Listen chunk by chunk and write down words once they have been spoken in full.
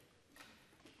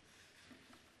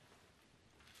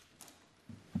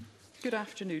Good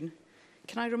afternoon.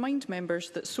 Can I remind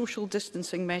members that social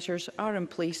distancing measures are in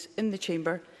place in the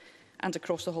Chamber and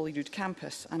across the Holyrood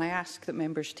campus, and I ask that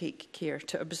members take care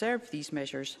to observe these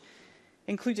measures,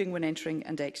 including when entering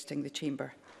and exiting the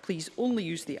Chamber. Please only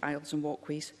use the aisles and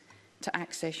walkways to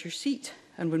access your seat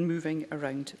and when moving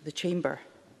around the Chamber.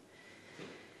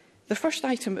 The first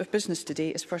item of business today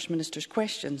is First Minister's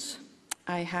questions.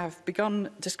 I have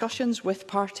begun discussions with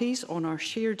parties on our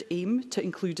shared aim to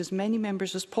include as many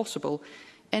members as possible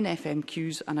in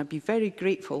FMQs, and I'd be very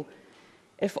grateful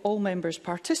if all members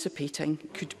participating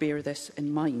could bear this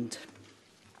in mind.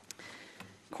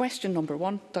 Question number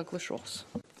 1, Douglas Ross.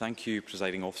 Thank you,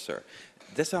 Presiding Officer.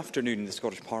 This afternoon, the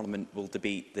Scottish Parliament will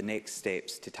debate the next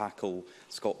steps to tackle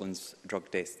Scotland's drug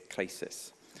death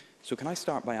crisis. So can I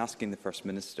start by asking the First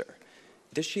Minister,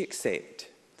 does she accept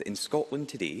that in Scotland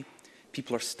today,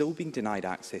 people are still being denied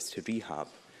access to rehab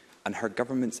and her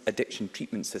government's addiction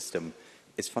treatment system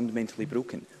is fundamentally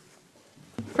broken?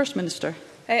 First Minister.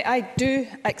 I do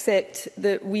accept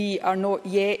that we are not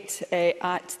yet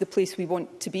at the place we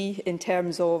want to be in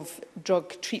terms of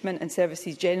drug treatment and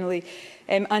services generally,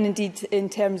 and indeed in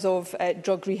terms of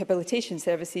drug rehabilitation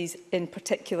services in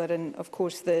particular. And of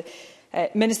course the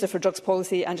Minister for Drugs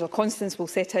Policy, Angela Constance, will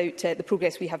set out the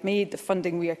progress we have made, the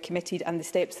funding we are committed and the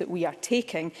steps that we are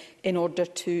taking in order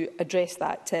to address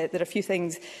that. There are a few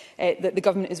things that the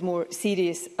Government is more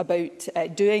serious about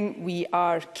doing. We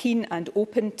are keen and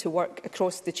open to work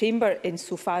across the Chamber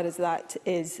insofar as that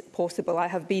is possible. I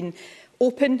have been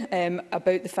open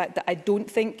about the fact that I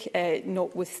don't think,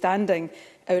 notwithstanding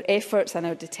our efforts and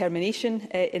our determination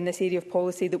in this area of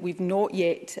policy, that we've not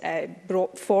yet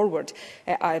brought forward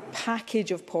a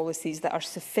package of policies that are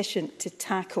sufficient to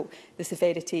tackle the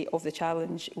severity of the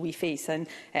challenge we face. And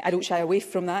I don't shy away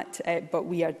from that, but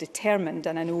we are determined,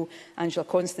 and I know Angela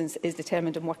Constance is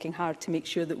determined and working hard to make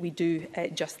sure that we do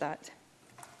just that.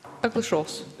 Douglas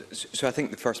Ross. So I think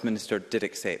the First Minister did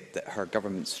accept that her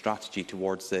government's strategy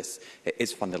towards this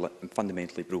is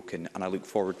fundamentally broken, and I look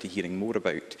forward to hearing more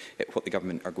about what the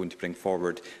government are going to bring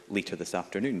forward later this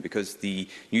afternoon, because the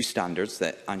new standards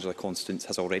that Angela Constance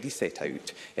has already set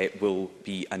out will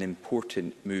be an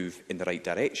important move in the right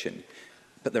direction.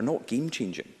 But they're not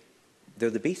game-changing. They're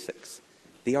the basics.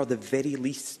 They are the very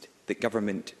least that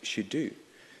government should do.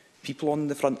 People on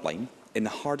the front line in the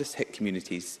hardest hit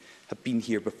communities have been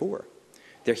here before.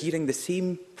 They're hearing the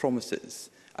same promises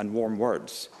and warm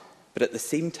words, but at the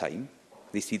same time,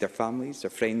 they see their families, their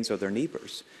friends or their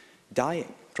neighbours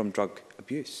dying from drug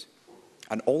abuse.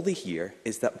 And all they hear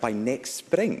is that by next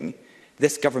spring,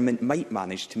 this government might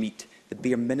manage to meet the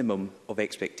bare minimum of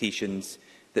expectations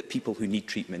that people who need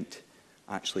treatment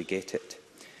actually get it.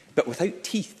 But without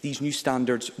teeth, these new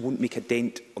standards won't make a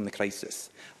dent on the crisis.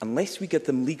 Unless we give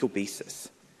them legal basis,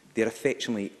 they are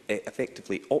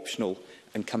effectively optional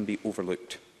and can be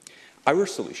overlooked. Our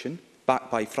solution,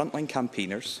 backed by frontline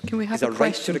campaigners, is a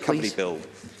right to recovery bill.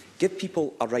 Give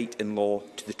people a right in law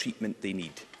to the treatment they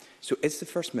need. So is the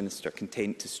First Minister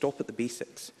content to stop at the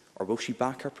basics, or will she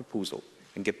back our proposal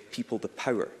and give people the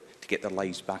power to get their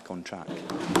lives back on track?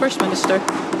 First Minister.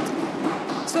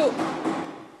 So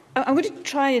I'm going to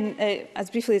try and, as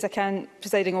briefly as I can,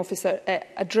 Presiding Officer,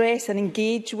 address and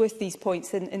engage with these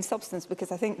points in substance, because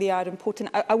I think they are important.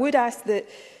 I would ask that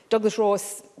Douglas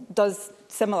Ross does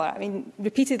similar. I mean,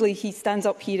 repeatedly he stands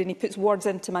up here and he puts words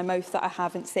into my mouth that I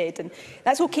haven't said, and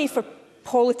that's okay for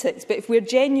politics, but if we're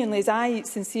genuinely, as I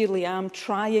sincerely am,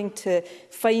 trying to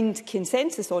find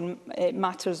consensus on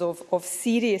matters of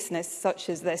seriousness such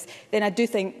as this, then I do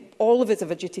think all of us have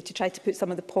a duty to try to put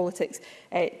some of the politics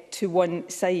to one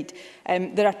side.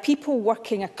 There are people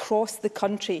working across the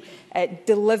country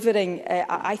delivering,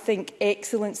 I think,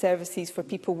 excellent services for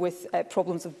people with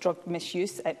problems of drug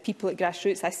misuse, people at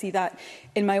grassroots. I see that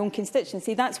in my own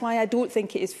constituency. That's why I don't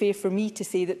think it is fair for me to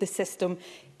say that the system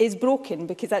is broken,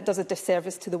 because that does a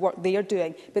disservice to the work they are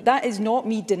doing. But that is not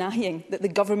me denying that the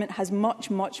government has much,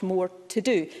 much more to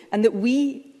do, and that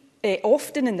we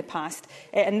often in the past,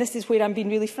 and this is where I'm being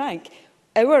really frank,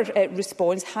 our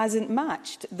response hasn't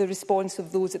matched the response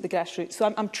of those at the grassroots.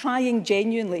 So I'm trying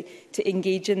genuinely to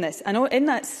engage in this. And in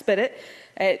that spirit,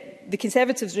 the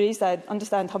Conservatives raised, I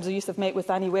understand Hubs of Youth have met with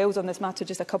Annie Wells on this matter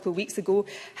just a couple of weeks ago,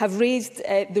 have raised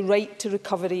the right to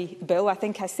recovery bill. I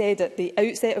think I said at the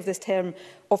outset of this term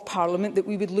of Parliament that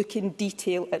we would look in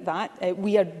detail at that.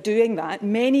 We are doing that.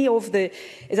 Many of the,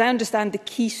 as I understand, the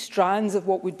key strands of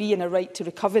what would be in a right to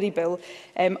recovery bill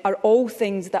are all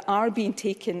things that are being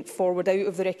taken forward out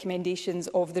of the recommendations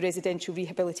of the Residential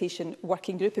Rehabilitation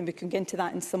Working Group, and we can get into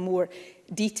that in some more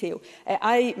detail.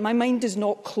 My mind is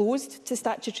not closed to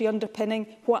statutory underpinning.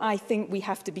 What I think we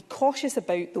have to be cautious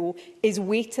about, though, is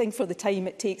waiting for the time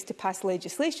it takes to pass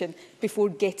legislation before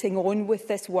getting on with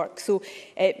this work. So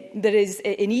there is,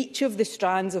 in each of the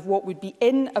strands of what would be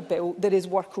in a bill, there is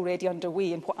work already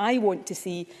underway. And what I want to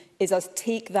see is us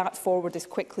take that forward as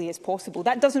quickly as possible.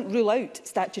 That doesn't rule out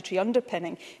statutory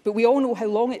underpinning, but we all know how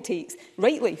long it takes,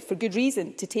 rightly, for good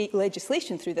reason, to take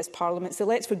legislation through this Parliament. So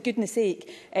let's, for goodness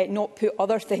sake, not put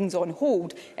other things on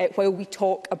hold while we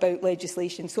talk about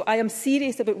legislation. So I am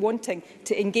serious about wanting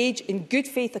to engage in good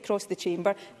faith across the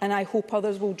Chamber, and I hope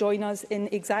others will join us in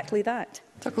exactly that.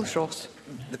 Douglas Ross.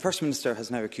 The First Minister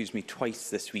has now accused me twice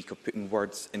this week of putting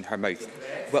words in her mouth.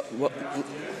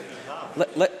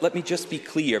 Let me just be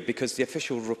clear, because the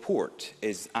official report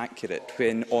is accurate.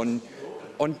 When on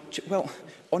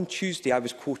Tuesday I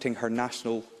was quoting her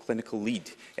national clinical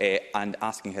lead and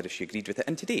asking her if she agreed with it.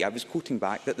 And today I was quoting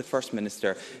back that the First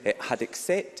Minister had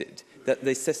accepted that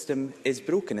the system is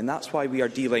broken, and that's why we are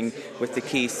dealing with the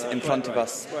case in front of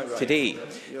us today.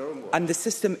 And the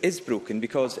system is broken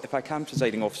because, if I can,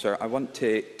 Presiding Officer, I want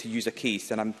to use a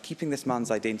case, and I'm keeping this man's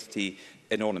identity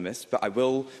anonymous, but I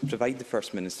will provide the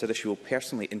First Minister that she will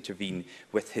personally intervene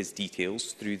with his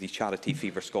details through the charity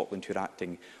Favour Scotland, who are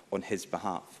acting on his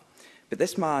behalf. But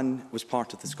this man was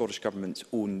part of the Scottish Government's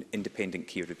own independent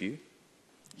care review.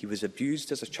 He was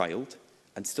abused as a child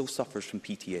and still suffers from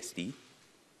PTSD.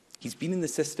 He's been in the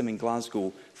system in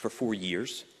Glasgow for 4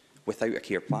 years without a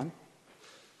care plan.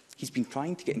 He's been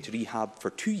trying to get into rehab for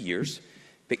 2 years,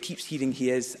 but keeps hearing he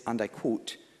is, and I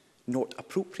quote, not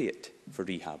appropriate for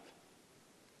rehab.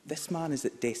 This man is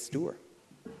at death's door.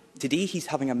 Today he's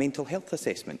having a mental health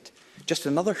assessment, just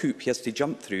another hoop he has to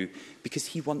jump through because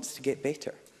he wants to get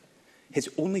better. His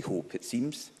only hope, it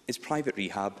seems, is private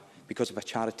rehab because of a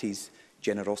charity's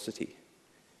generosity.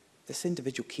 This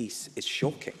individual case is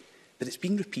shocking, but it's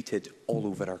being repeated all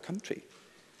over our country.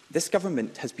 This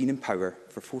government has been in power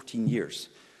for 14 years.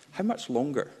 How much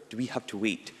longer do we have to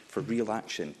wait for real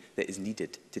action that is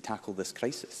needed to tackle this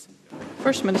crisis?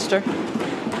 First Minister.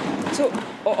 So,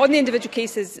 on the individual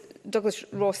cases, Douglas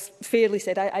Ross fairly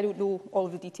said, I don't know all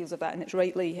of the details of that, and it's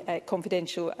rightly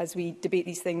confidential as we debate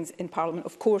these things in Parliament.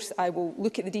 Of course, I will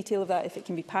look at the detail of that if it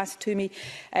can be passed to me.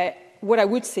 What I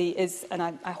would say is, and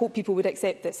I hope people would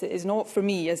accept this, it is not for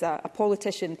me as a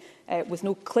politician with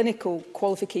no clinical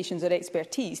qualifications or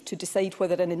expertise to decide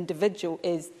whether an individual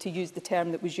is, to use the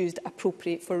term that was used,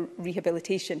 appropriate for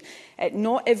rehabilitation.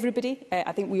 Not everybody,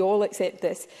 I think we all accept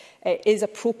this, is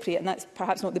appropriate, and that's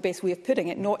perhaps not the best way of putting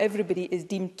it. Not everybody is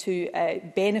deemed to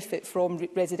benefit from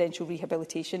residential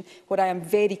rehabilitation. What I am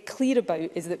very clear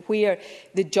about is that where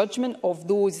the judgment of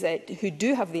those who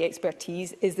do have the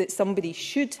expertise is that somebody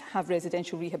should have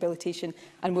residential rehabilitation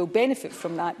and will benefit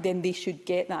from that, then they should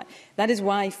get that. That is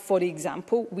why, for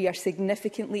example, we are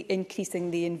significantly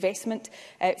increasing the investment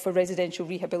for residential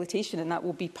rehabilitation, and that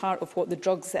will be part of what the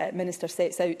Drugs Minister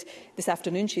sets out this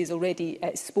afternoon. She has already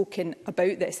spoken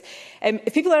about this.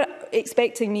 If people are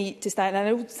expecting me to stand, and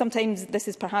I know sometimes this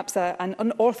is perhaps an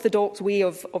unorthodox way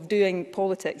of doing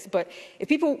politics, but if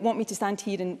people want me to stand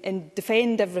here and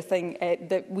defend everything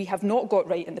that we have not got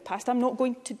right in the past, I'm not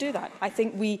going to do that. I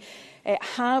think we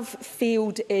have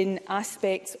failed in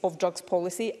aspects of drugs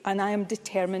policy, and I am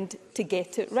determined to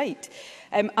get it right.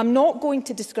 I'm not going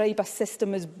to describe a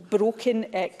system as broken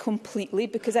completely,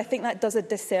 because I think that does a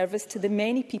disservice to the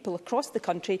many people across the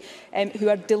country who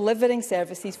are delivering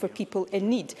services for people in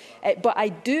need. But I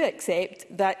do accept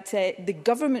that the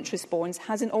government's response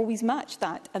hasn't always matched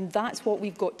that, and that's what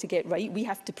we've got to get right. We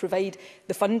have to provide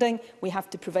the funding, we have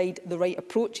to provide the right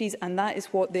approaches, and that is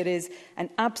what there is an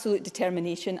absolute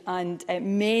determination and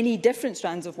many different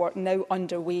strands of work now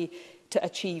underway to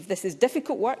achieve. This is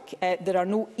difficult work. There are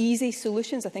no easy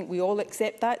solutions. I think we all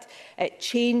accept that.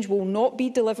 Change will not be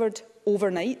delivered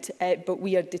overnight, but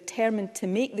we are determined to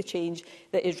make the change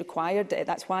that is required.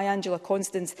 That's why Angela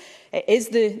Constance is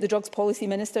the Drugs Policy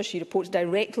Minister. She reports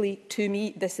directly to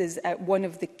me. This is one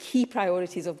of the key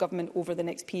priorities of government over the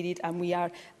next period, and we are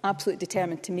absolutely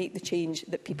determined to make the change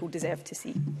that people deserve to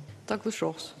see. Douglas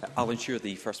Ross. I'll ensure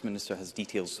the First Minister has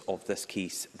details of this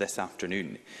case this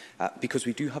afternoon, because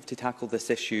we do have to tackle this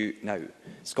issue now.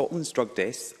 Scotland's drug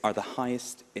deaths are the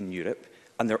highest in Europe,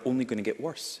 and they're only going to get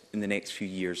worse in the next few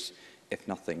years if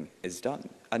nothing is done.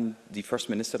 And the First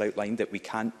Minister outlined that we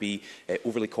can't be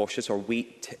overly cautious or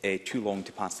wait too long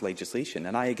to pass legislation.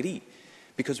 And I agree,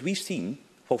 because we've seen,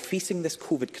 while facing this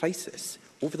COVID crisis,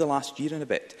 over the last year and a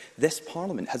bit, this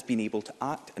Parliament has been able to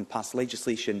act and pass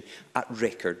legislation at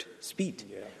record speed.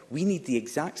 Yeah. We need the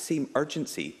exact same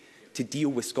urgency to deal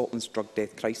with Scotland's drug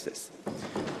death crisis.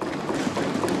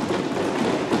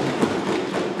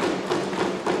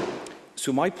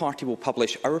 So my party will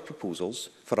publish our proposals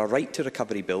for a right to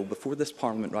recovery bill before this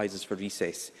Parliament rises for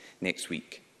recess next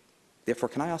week. Therefore,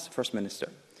 can I ask the First Minister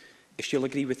if she'll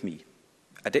agree with me,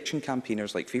 addiction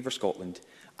campaigners like Favour Scotland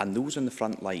and those on the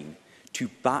front line, to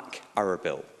back our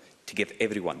bill to give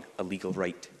everyone a legal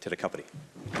right to recovery?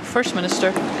 First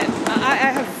Minister.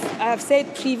 I have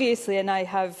said previously, and I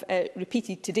have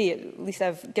repeated today, at least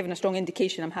I've given a strong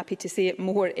indication, I'm happy to say it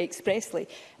more expressly.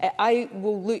 I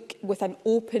will look with an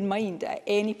open mind at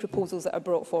any proposals that are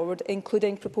brought forward,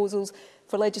 including proposals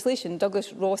for legislation.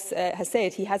 Douglas Ross has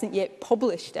said he hasn't yet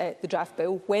published the draft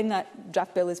bill. When that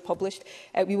draft bill is published,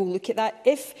 we will look at that.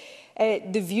 If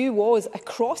the view was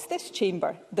across this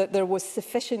chamber that there was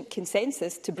sufficient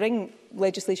consensus to bring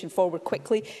legislation forward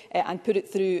quickly and put it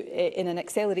through in an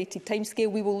accelerated timescale,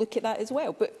 we will look at that as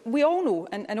well. But we all know,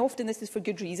 and often this is for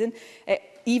good reason,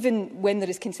 even when there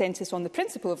is consensus on the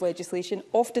principle of legislation,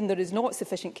 often there is not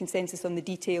sufficient consensus on the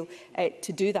detail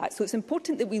to do that. So it's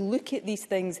important that we look at these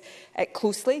things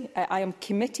closely. I am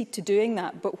committed to doing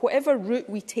that. But whatever route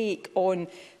we take on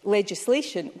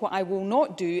legislation, what I will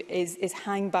not do is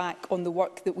hang back on the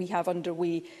work that we have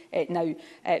underway now.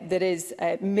 There is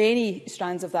many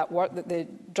strands of that work that the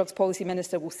Drugs Policy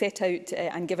Minister will set out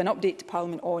and give an update to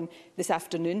Parliament on this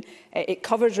afternoon. It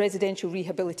covers residential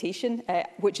rehabilitation,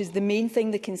 which is the main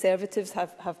thing the Conservatives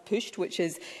have pushed, which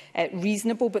is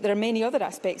reasonable, but there are many other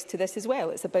aspects to this as well.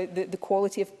 It's about the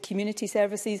quality of community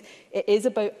services. It is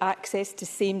about access to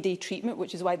same-day treatment,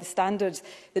 which is why the standards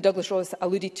that Douglas Ross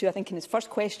alluded to, I think, in his first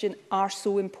question, are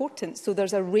so important. So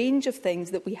there's a range of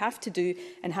things that we have to do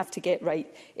and have to get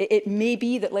right. It may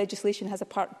be that legislation has a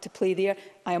part to play there.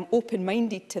 I am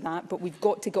open-minded to that, but we've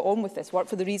got to get on with this work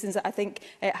for the reasons that I think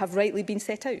have rightly been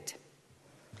set out.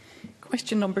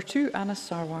 Question number 2, Anas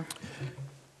Sarwar.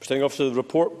 Presiding Officer, the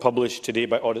report published today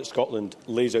by Audit Scotland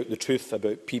lays out the truth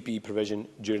about PPE provision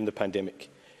during the pandemic.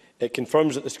 It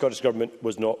confirms that the Scottish Government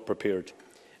was not prepared.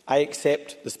 I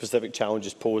accept the specific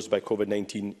challenges posed by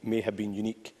COVID-19 may have been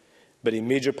unique, but a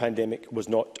major pandemic was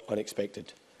not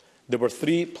unexpected. There were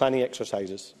 3 planning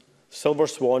exercises: Silver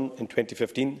Swan in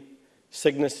 2015,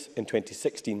 Cygnus in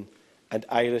 2016 and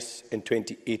Iris in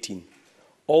 2018.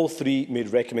 All 3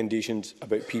 made recommendations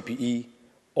about PPE.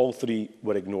 All 3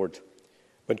 were ignored.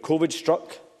 When COVID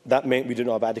struck, that meant we did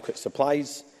not have adequate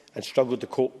supplies and struggled to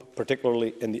cope,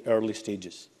 particularly in the early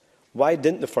stages. Why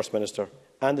didn't the First Minister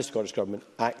and the Scottish Government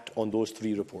act on those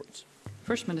 3 reports?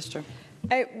 First Minister.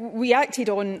 We acted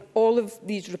on all of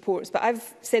these reports, but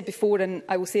I've said before, and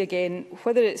I will say again,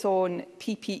 whether it's on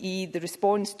PPE, the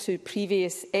response to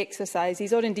previous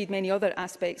exercises, or indeed many other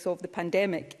aspects of the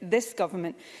pandemic, this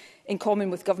government, in common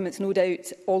with governments no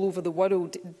doubt all over the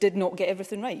world, did not get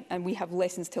everything right. And we have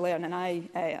lessons to learn. And I,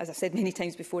 as I've said many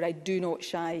times before, I do not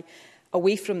shy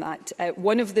away from that.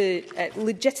 One of the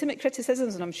legitimate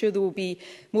criticisms, and I'm sure there will be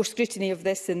more scrutiny of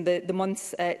this in the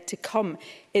months to come,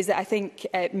 is that I think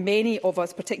many of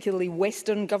us, particularly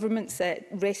Western governments,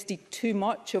 rested too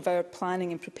much of our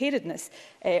planning and preparedness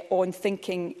on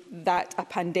thinking that a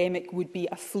pandemic would be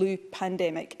a flu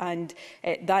pandemic. And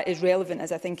that is relevant,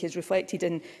 as I think is reflected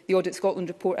in the Audit Scotland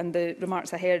report and the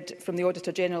remarks I heard from the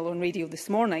Auditor General on radio this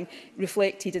morning,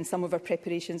 reflected in some of our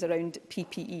preparations around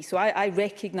PPE. So I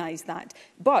recognise that.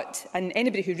 But, and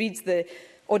anybody who reads the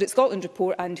Audit Scotland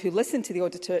report and who listened to the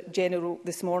Auditor General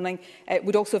this morning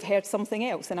would also have heard something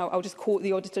else. And I'll just quote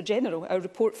the Auditor General. Our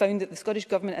report found that the Scottish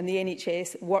Government and the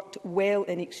NHS worked well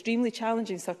in extremely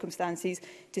challenging circumstances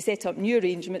to set up new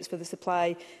arrangements for the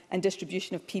supply and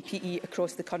distribution of PPE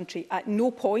across the country. At no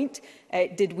point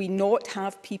did we not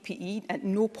have PPE. At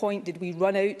no point did we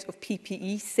run out of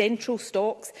PPE. Central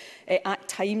stocks at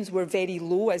times were very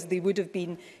low, as they would have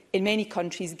been in many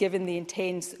countries, given the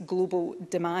intense global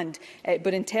demand.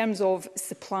 But in terms of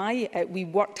supply, we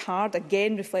worked hard,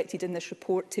 again reflected in this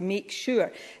report, to make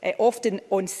sure, often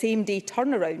on same-day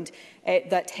turnaround,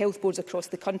 that health boards across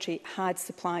the country had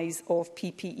supplies of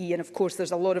PPE. And of course,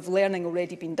 there's a lot of learning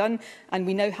already been done, and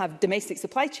we now have domestic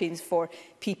supply chains for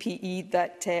PPE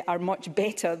that are much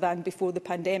better than before the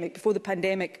pandemic. Before the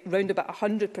pandemic, around about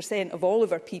 100% of all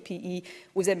of our PPE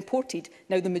was imported.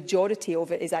 Now, the majority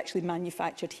of it is actually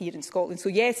manufactured here in Scotland. So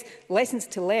yes, lessons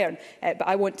to learn, but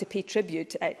I want to pay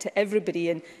tribute to everybody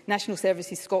in National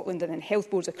Services Scotland and in health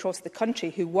boards across the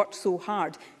country who worked so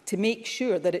hard to make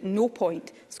sure that at no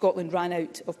point Scotland ran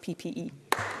out of PPE.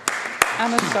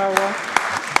 Anas Sarwar.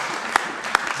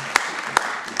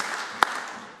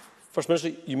 First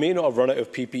Minister, you may not have run out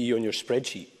of PPE on your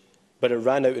spreadsheet, but it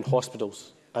ran out in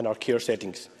hospitals and our care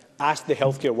settings. Ask the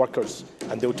healthcare workers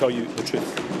and they'll tell you the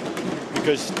truth.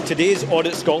 Because today's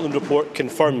Audit Scotland report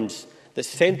confirms that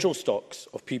central stocks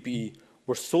of PPE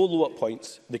were so low at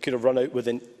points they could have run out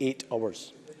within 8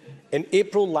 hours. In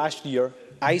April last year,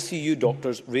 ICU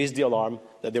doctors raised the alarm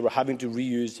that they were having to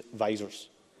reuse visors.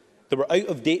 There were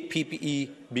out-of-date PPE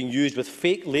being used with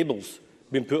fake labels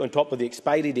being put on top of the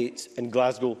expiry dates in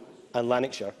Glasgow and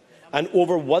Lanarkshire, and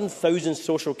over 1,000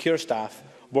 social care staff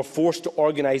were forced to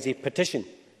organise a petition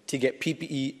to get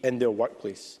PPE in their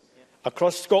workplace.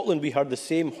 Across Scotland, we heard the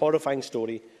same horrifying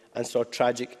story and saw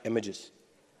tragic images.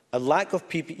 A lack of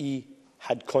PPE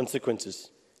had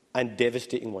consequences, and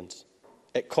devastating ones.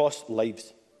 It cost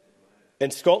lives.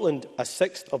 In Scotland, a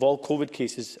sixth of all COVID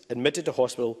cases admitted to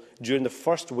hospital during the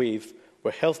first wave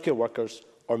were healthcare workers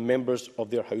or members of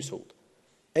their household.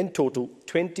 In total,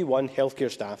 21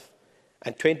 healthcare staff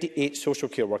and 28 social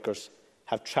care workers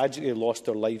have tragically lost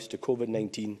their lives to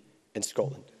COVID-19 in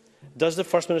Scotland. Does the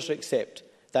First Minister accept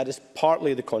that is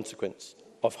partly the consequence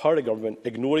of her government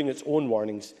ignoring its own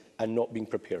warnings and not being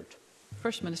prepared?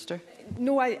 First Minister.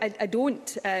 No, I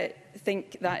don't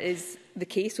think that is the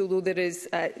case, although there is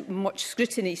much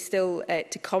scrutiny still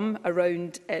to come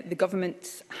around the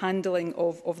government's handling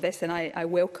of this, and I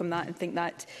welcome that and think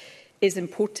that is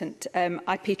important.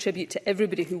 I pay tribute to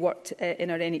everybody who worked in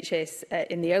our NHS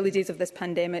in the early days of this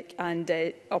pandemic and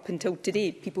up until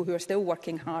today, people who are still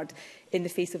working hard in the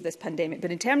face of this pandemic.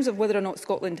 But in terms of whether or not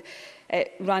Scotland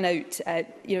ran out,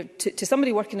 to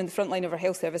somebody working in the front line of our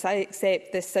health service, I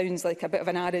accept this sounds like a bit of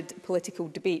an arid political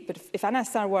debate. But if Anas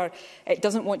Sarwar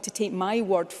doesn't want to take my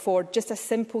word for just a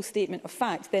simple statement of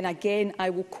fact, then again I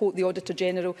will quote the Auditor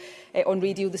General on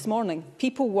radio this morning.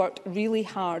 People worked really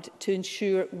hard to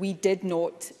ensure we did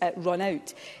not run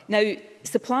out. Now,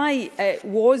 supply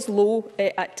was low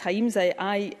at times.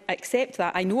 I accept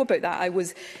that. I know about that. I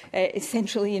was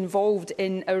essentially involved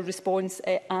in our response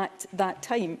at that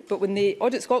time. But when the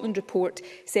Audit Scotland report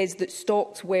says that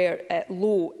stocks were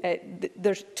low,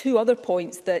 there's two other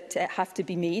points that have to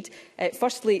be made.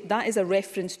 Firstly, that is a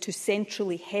reference to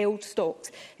centrally held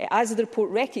stocks. As the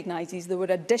report recognises, there were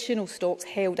additional stocks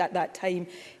held at that time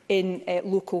in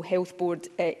local health board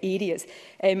areas.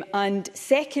 And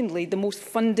secondly, the most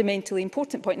fundamentally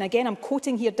important point, and again I'm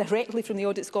quoting here directly from the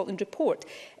Audit Scotland report,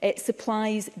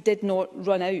 supplies did not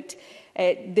run out.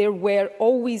 There were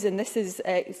always, and this is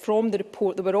from the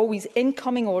report, there were always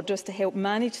incoming orders to help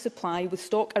manage supply, with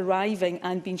stock arriving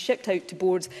and being shipped out to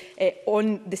boards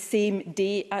on the same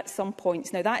day at some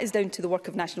points. Now that is down to the work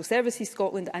of National Services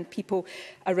Scotland and people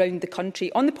around the country.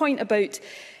 On the point about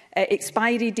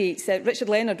expiry dates. Richard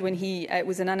Leonard, when he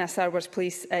was in Anas Sarwar's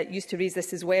place, used to raise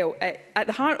this as well. At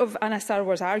the heart of Anas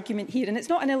Sarwar's argument here, and it's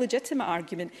not an illegitimate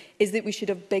argument, is that we should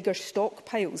have bigger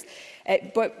stockpiles.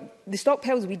 But the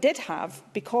stockpiles we did have,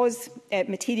 because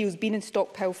material's been in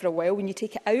stockpile for a while, when you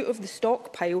take it out of the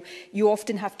stockpile, you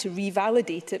often have to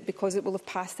revalidate it because it will have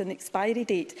passed an expiry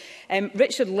date.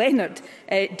 Richard Leonard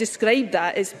described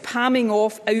that as palming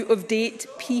off out-of-date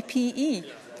PPE.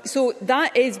 So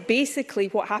that is basically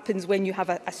what happens when you have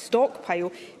a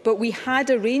stockpile, but we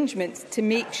had arrangements to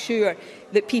make sure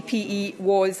that PPE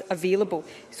was available.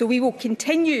 So we will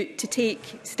continue to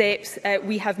take steps.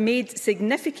 We have made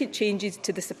significant changes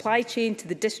to the supply chain, to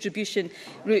the distribution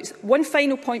routes. One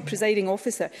final point, Presiding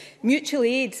Officer. Mutual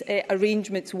aid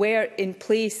arrangements were in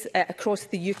place across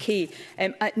the UK.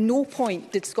 At no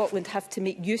point did Scotland have to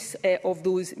make use of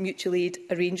those mutual aid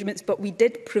arrangements, but we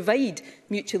did provide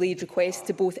mutual aid requests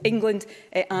to both England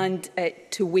and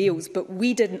to Wales. But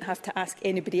we didn't have to ask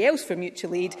anybody else for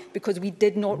mutual aid because we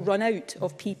did not run out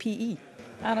of PPE.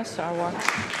 Anas Sarwar.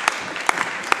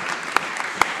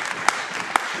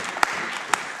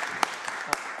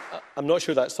 I'm not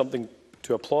sure that's something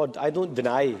to applaud. I don't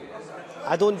deny.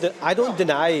 The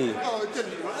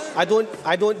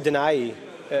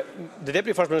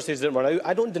Deputy First Minister says it didn't run out.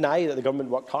 I don't deny that the government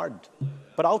worked hard,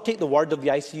 but I'll take the word of the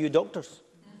ICU doctors.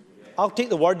 I'll take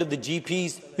the word of the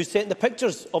GPs who sent the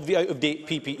pictures of the out-of-date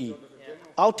PPE.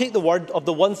 I'll take the word of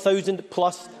the 1,000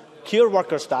 plus care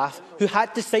worker staff who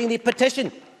had to sign a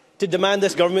petition to demand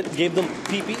this government gave them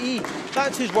PPE.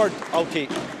 That's whose word I'll take.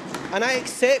 And I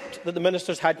accept that the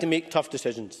ministers had to make tough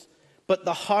decisions. But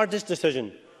the hardest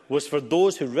decision was for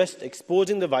those who risked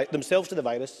exposing themselves to the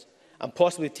virus and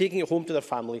possibly taking it home to their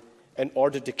family in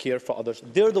order to care for others.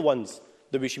 They're the ones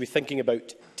that we should be thinking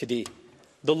about today.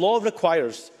 The law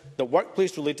requires that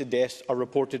workplace-related deaths are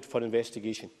reported for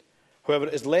investigation. However,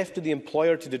 it is left to the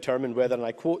employer to determine whether, and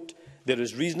I quote, there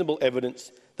is reasonable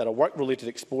evidence that a work-related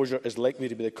exposure is likely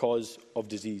to be the cause of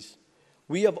disease.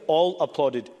 We have all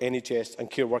applauded NHS and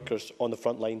care workers on the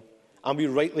front line, and we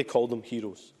rightly call them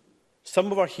heroes.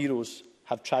 Some of our heroes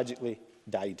have tragically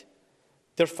died.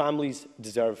 Their families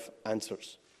deserve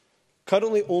answers.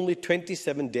 Currently, only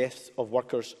 27 deaths of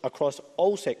workers across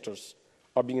all sectors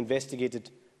are being investigated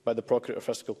by the Procurator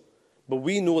Fiscal. But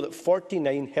we know that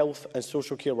 49 health and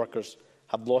social care workers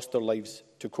have lost their lives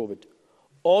to COVID.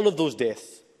 All of those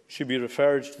deaths should be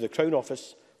referred to the Crown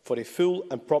Office for a full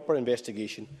and proper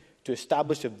investigation to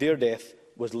establish if their death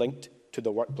was linked to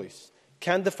the workplace.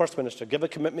 Can the First Minister give a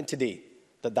commitment today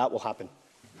that that will happen?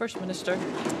 First Minister.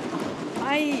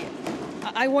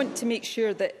 I want to make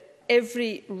sure that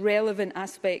every relevant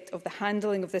aspect of the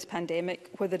handling of this pandemic,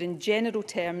 whether in general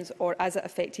terms or as it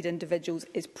affected individuals,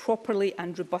 is properly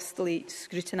and robustly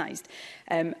scrutinised.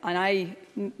 And I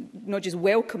not just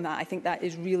welcome that, I think that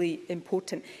is really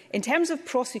important. In terms of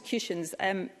prosecutions,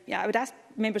 I would ask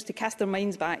members to cast their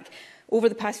minds back over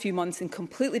the past few months in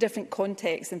completely different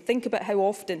contexts and think about how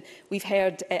often we've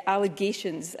heard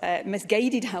allegations,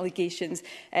 misguided allegations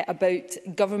about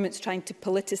governments trying to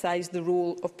politicise the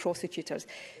role of prosecutors.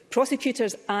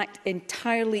 Prosecutors act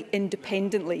entirely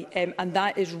independently and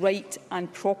that is right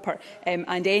and proper,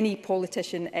 and any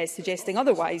politician suggesting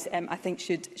otherwise I think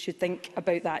should think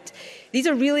about that. These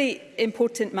are really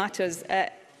important matters.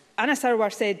 Anna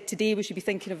Sarwar said today we should be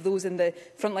thinking of those in the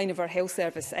front line of our health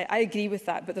service. I agree with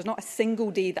that, but there's not a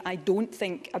single day that I don't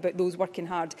think about those working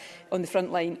hard on the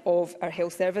front line of our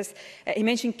health service. He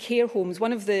mentioned care homes.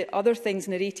 One of the other things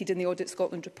narrated in the Audit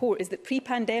Scotland report is that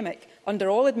pre-pandemic, under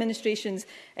all administrations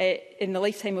in the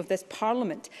lifetime of this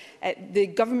Parliament, the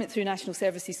government through National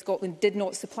Services Scotland did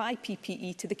not supply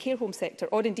PPE to the care home sector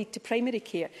or indeed to primary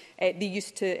care. They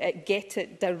used to get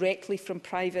it directly from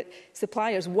private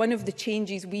suppliers. One of the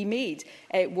changes we made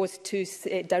was to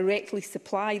directly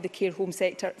supply the care home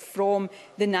sector from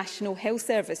the National Health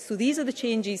Service. So these are the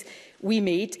changes we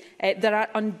made. There are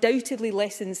undoubtedly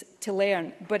lessons to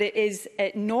learn, but it is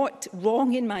not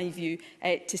wrong, in my view,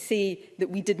 to say that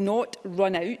we did not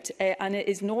run out, and it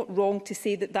is not wrong to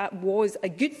say that that was a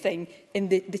good thing in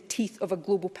the teeth of a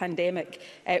global pandemic,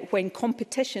 when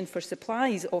competition for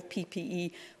supplies of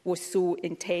PPE was so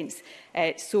intense.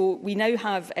 So we now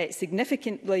have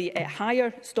significantly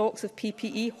higher stocks of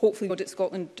PPE, hopefully the Audit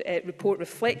Scotland report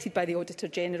reflected by the Auditor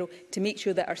General, to make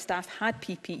sure that our staff had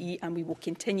PPE, and we will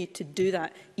continue to do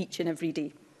that each and every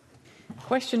day.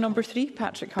 Question number 3,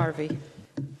 Patrick Harvey.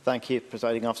 Thank you,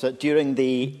 Presiding Officer. During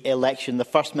the election, the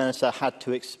First Minister had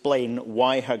to explain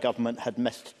why her government had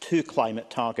missed 2 climate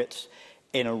targets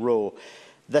in a row.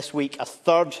 This week, a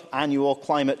third annual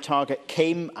climate target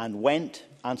came and went,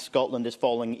 and Scotland is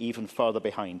falling even further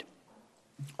behind.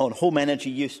 On home energy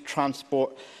use,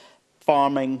 transport,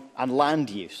 farming and land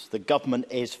use, the government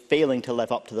is failing to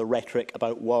live up to the rhetoric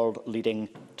about world-leading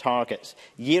targets.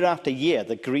 Year after year,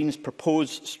 the Greens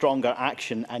propose stronger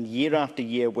action, and year after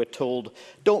year we're told,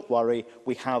 don't worry,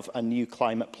 we have a new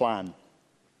climate plan.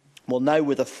 Well, now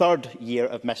with a third year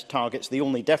of missed targets, the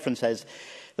only difference is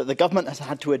that the government has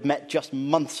had to admit just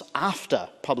months after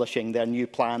publishing their new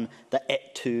plan that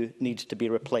it too needs to be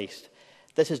replaced.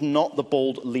 This is not the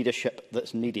bold leadership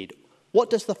that's needed. What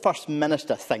does the First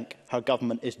Minister think her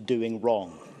government is doing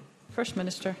wrong? First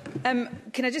Minister.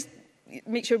 Can I just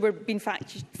make sure we're being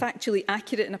factually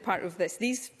accurate in a part of this?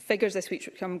 These figures this week,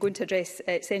 which I'm going to address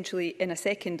essentially in a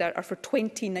second, are for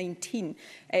 2019.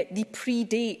 They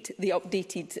predate the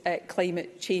updated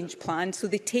climate change plan, so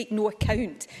they take no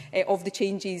account of the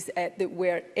changes that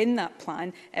were in that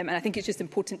plan, and I think it's just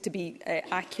important to be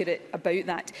accurate about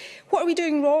that. What are we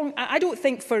doing wrong? I don't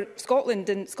think for Scotland,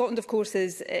 and Scotland of course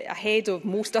is ahead of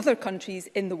most other countries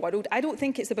in the world, I don't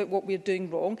think it's about what we're doing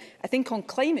wrong. I think on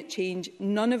climate change,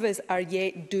 none of us are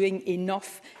yet doing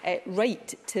enough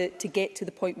right to get to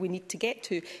the point we need to get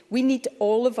to. We need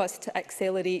all of us to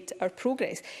accelerate our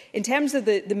progress. In terms of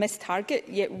the missed target,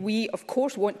 yet we of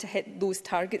course want to hit those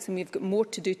targets, and we've got more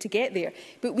to do to get there.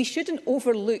 But we shouldn't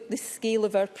overlook the scale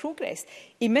of our progress.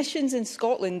 Emissions in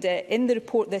Scotland, in the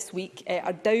report this week,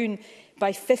 are down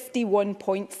by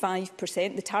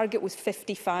 51.5%. The target was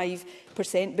 55%,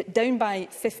 but down by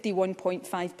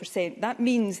 51.5%. That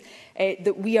means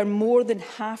that we are more than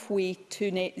halfway to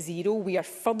net zero. We are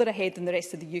further ahead than the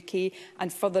rest of the UK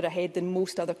and further ahead than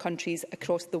most other countries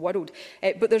across the world.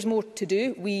 But there's more to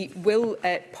do. We will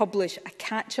publish a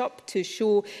catch-up to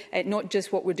show not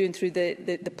just what we're doing through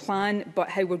the plan, but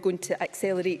how we're going to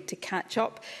accelerate to catch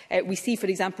up. We see, for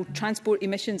example, transport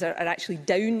emissions are actually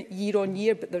down year on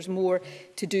year, but there's more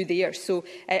to do there. So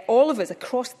all of us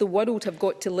across the world have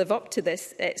got to live up to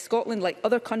this. Scotland, like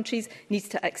other countries, needs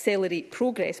to accelerate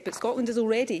progress, but Scotland is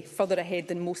already further ahead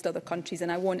than most other countries, and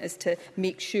I want us to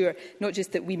make sure not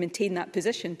just that we maintain that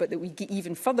position, but that we get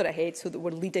even further ahead so that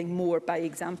we're leading more by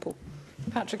example.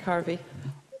 Patrick Harvey.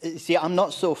 See, I'm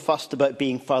not so fussed about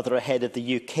being further ahead of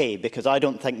the UK, because I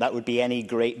don't think that would be any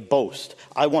great boast.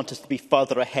 I want us to be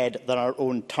further ahead than our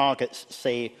own targets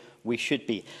say we should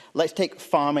be. Let's take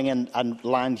farming and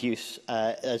land use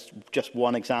as just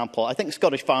one example. I think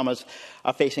Scottish farmers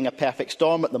are facing a perfect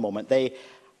storm at the moment. They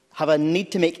have a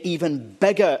need to make even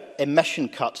bigger emission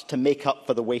cuts to make up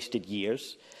for the wasted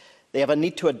years. They have a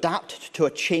need to adapt to a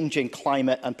changing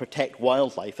climate and protect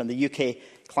wildlife. And the UK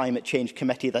Climate Change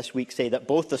Committee this week say that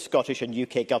both the Scottish and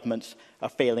UK governments are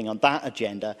failing on that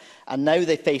agenda. And now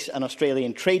they face an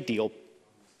Australian trade deal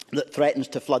that threatens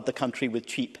to flood the country with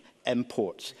cheap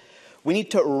imports. We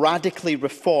need to radically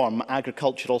reform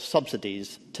agricultural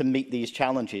subsidies to meet these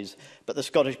challenges, but the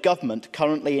Scottish Government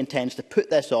currently intends to put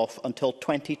this off until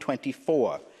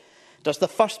 2024. Does the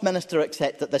First Minister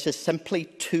accept that this is simply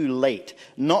too late,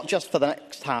 not just for the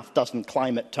next half-dozen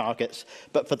climate targets,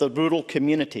 but for the rural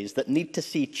communities that need to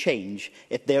see change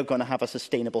if they're going to have a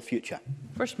sustainable future?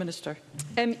 First Minister.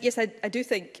 Yes, I do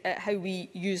think how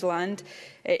we use land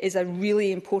is a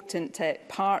really important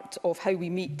part of how we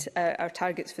meet our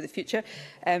targets for the future.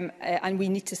 And we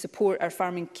need to support our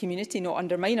farming community, not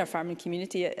undermine our farming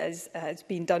community, as has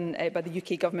been done by the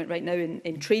UK Government right now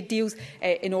in trade deals,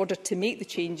 in order to make the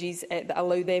changes that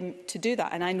allow them to do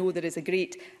that. And I know there is a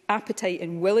great appetite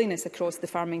and willingness across the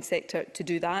farming sector to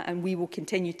do that, and we will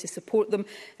continue to support them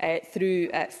through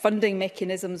funding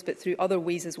mechanisms, but through other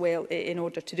ways as well in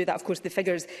order to do that. Of course, the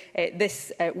figures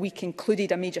this week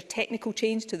included a major technical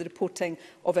change to the reporting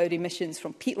of our emissions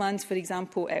from peatlands, for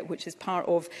example, which is part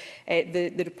of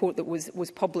the report that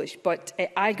was published. But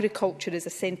agriculture is a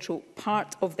central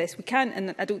part of this. We can't,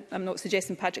 and I'm not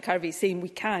suggesting Patrick Harvie is saying we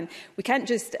can't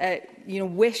just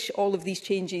wish all of these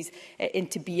changes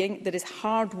into being. There is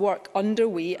hard work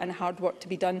underway and hard work to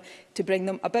be done to bring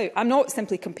them about. I'm not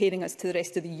simply comparing us to the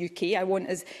rest of the UK. I want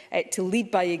us to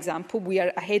lead by example. We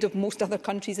are ahead of most other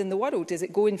countries in the world. Is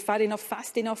it going far enough,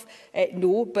 fast enough?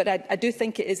 No, but I do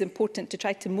think it is important to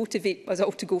try to motivate us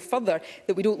all to go further,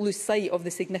 that we don't lose sight of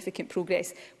the significant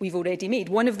progress we've already made.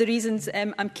 One of the reasons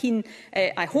I'm keen,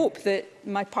 I hope, that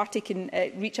my party can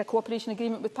reach a cooperation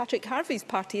agreement with Patrick Harvie's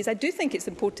party is I do think it's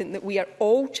important that we are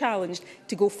all challenged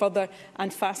to go further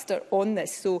and faster on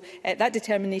this. So that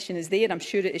determination is there. I'm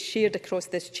sure it is shared across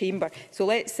this chamber. So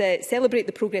let's celebrate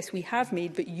the progress we have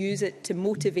made, but use it to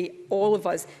motivate all of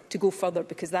us to go further,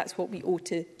 because that's what we owe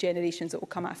to generations that will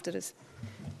come after us.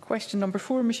 Question number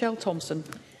 4, Michelle Thompson.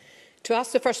 To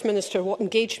ask the First Minister what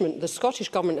engagement the Scottish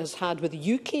Government has had with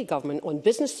the UK Government on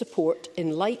business support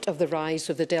in light of the rise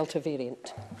of the Delta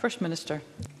variant. First Minister.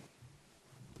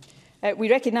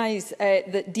 We recognise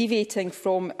that deviating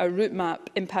from a route map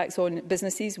impacts on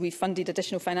businesses. We've funded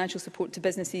additional financial support to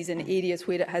businesses in areas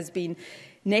where it has been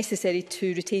necessary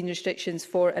to retain restrictions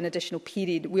for an additional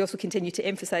period. We also continue to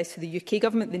emphasise to the UK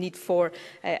Government the need for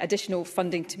additional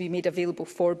funding to be made available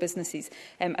for businesses.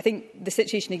 I think the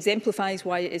situation exemplifies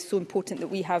why it is so important that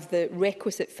we have the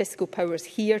requisite fiscal powers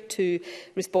here to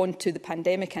respond to the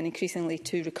pandemic and increasingly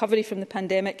to recovery from the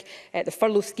pandemic. The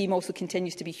furlough scheme also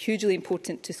continues to be hugely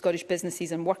important to Scottish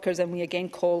businesses and workers, and we again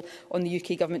call on the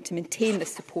UK Government to maintain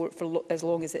this support for as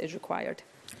long as it is required.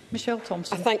 Michelle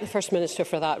Thompson. I thank the First Minister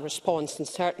for that response and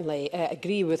certainly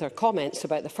agree with her comments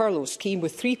about the furlough scheme.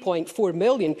 With 3.4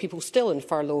 million people still in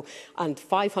furlough and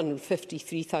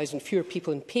 553,000 fewer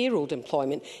people in payroll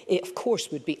employment, it of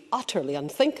course would be utterly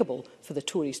unthinkable for the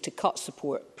Tories to cut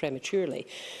support prematurely.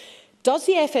 Does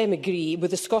the FM agree with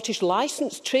the Scottish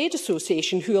Licensed Trade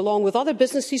Association, who along with other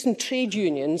businesses and trade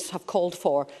unions have called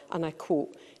for, and I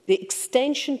quote, the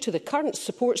extension to the current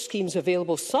support schemes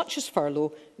available, such as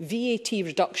furlough, VAT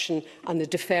reduction and the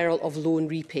deferral of loan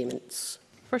repayments?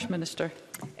 First Minister.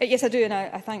 Yes, I do, and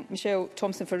I thank Michelle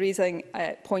Thompson for raising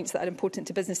points that are important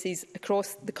to businesses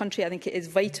across the country. I think it is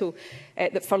vital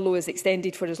that furlough is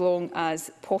extended for as long as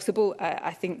possible.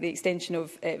 I think the extension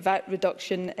of VAT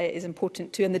reduction is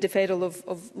important too, and the deferral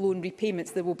of loan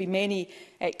repayments. There will be many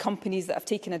companies that have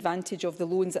taken advantage of the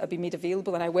loans that have been made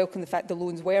available, and I welcome the fact the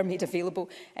loans were made available,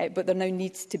 but there now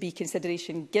needs to be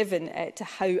consideration given to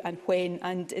how and when,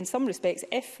 and in some respects,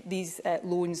 if these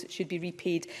loans should be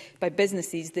repaid by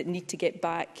businesses that need to get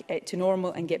back to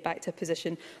normal and get back to a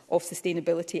position of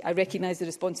sustainability. I recognise the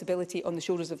responsibility on the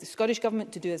shoulders of the Scottish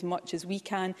Government to do as much as we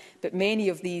can, but many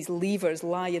of these levers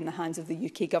lie in the hands of the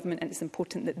UK Government, and it's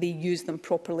important that they use them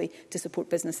properly to support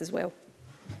business as well.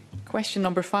 Question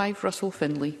number 5, Russell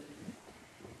Finlay.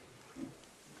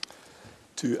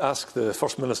 To ask the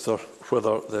First Minister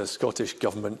whether the Scottish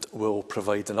Government will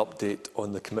provide an update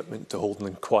on the commitment to hold an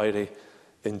inquiry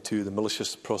into the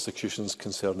malicious prosecutions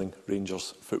concerning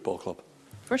Rangers Football Club.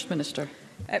 First Minister.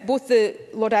 Both the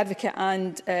Lord Advocate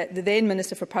and the then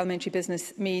Minister for Parliamentary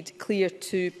Business made clear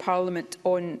to Parliament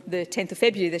on the 10th of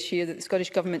February this year that the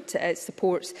Scottish Government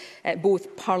supports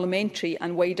both parliamentary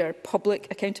and wider public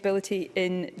accountability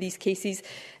in these cases.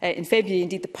 In February,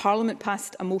 indeed, the Parliament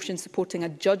passed a motion supporting a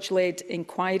judge-led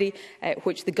inquiry,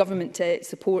 which the Government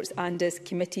supports and is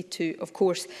committed to. Of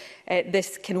course,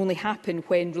 this can only happen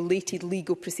when related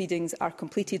legal proceedings are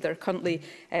completed. There are currently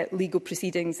legal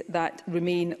proceedings that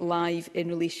remain live in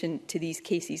relation to these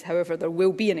cases. However, there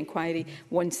will be an inquiry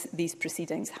once these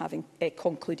proceedings have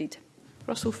concluded.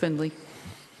 Russell Findlay.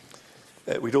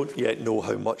 We don't yet know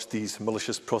how much these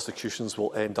malicious prosecutions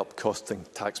will end up costing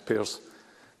taxpayers.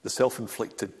 The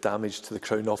self-inflicted damage to the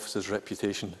Crown Office's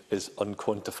reputation is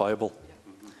unquantifiable.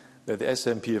 Now, the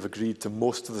SNP have agreed to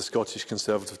most of the Scottish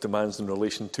Conservative demands in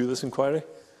relation to this inquiry,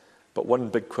 but one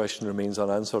big question remains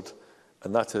unanswered,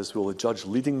 and that is, will the judge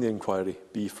leading the inquiry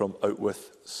be from Out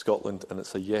With Scotland? And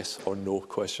it's a yes or no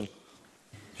question.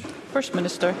 First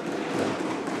Minister.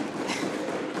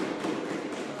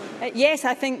 Yes,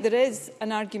 I think there is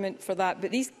an argument for that,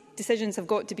 but these decisions have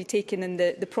got to be taken in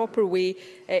the proper way,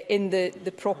 in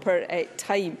the proper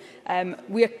time.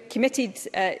 We are committed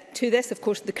to this. Of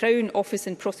course, the Crown Office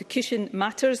in prosecution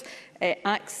matters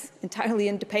acts entirely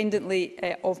independently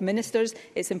of ministers.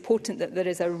 It's important that there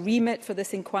is a remit for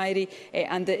this inquiry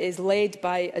and it is led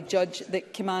by a judge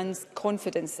that commands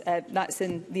confidence. That's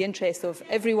in the interest of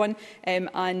everyone,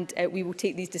 and we will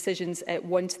take these decisions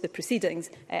once the proceedings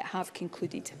have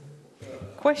concluded.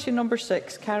 Question number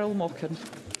 6, Carol Mockin.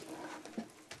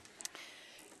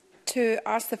 To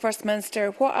ask the First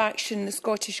Minister what action the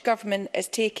Scottish Government is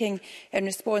taking in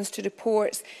response to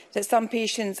reports that some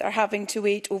patients are having to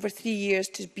wait over 3 years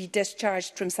to be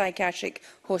discharged from psychiatric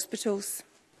hospitals.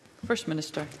 First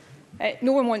Minister.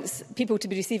 No one wants people to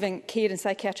be receiving care in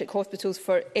psychiatric hospitals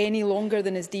for any longer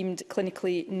than is deemed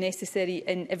clinically necessary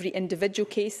in every individual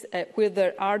case. Where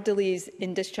there are delays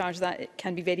in discharge, that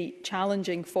can be very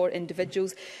challenging for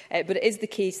individuals. But it is the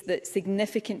case that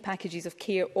significant packages of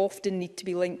care often need to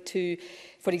be linked to,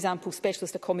 for example,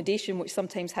 specialist accommodation, which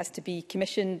sometimes has to be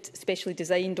commissioned, specially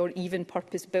designed or even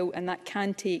purpose-built, and that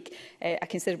can take a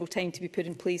considerable time to be put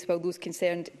in place while those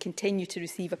concerned continue to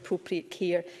receive appropriate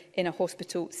care in a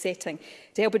hospital setting.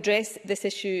 To help address this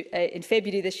issue, in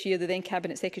February this year, the then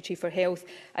Cabinet Secretary for Health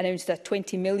announced a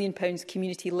 £20 million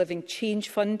Community Living Change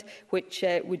Fund, which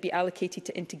would be allocated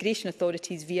to integration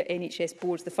authorities via NHS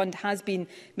boards. The fund has been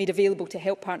made available to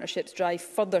help partnerships drive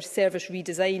further service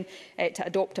redesign, to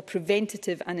adopt a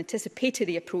preventative and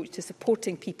anticipatory approach to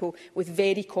supporting people with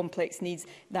very complex needs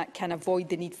that can avoid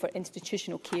the need for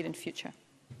institutional care in future.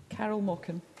 Carol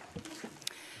Mockin.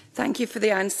 Thank you for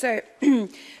the answer.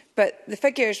 But the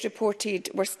figures reported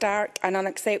were stark and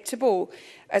unacceptable.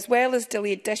 As well as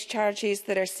delayed discharges,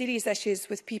 there are serious issues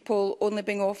with people only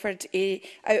being offered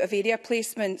out-of-area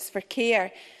placements for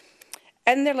care.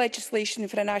 In their legislation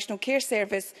for a national care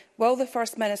service, will the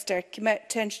First Minister commit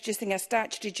to introducing a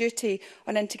statutory duty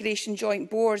on integration joint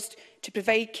boards to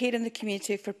provide care in the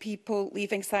community for people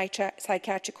leaving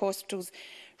psychiatric hospitals,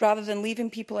 rather than leaving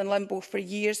people in limbo for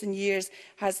years and years,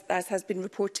 as has been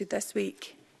reported this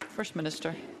week? First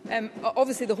Minister.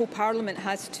 Obviously, the whole Parliament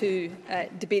has to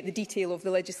debate the detail of the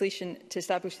legislation to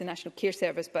establish the National Care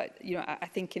Service, but I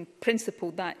think in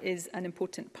principle that is an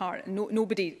important part.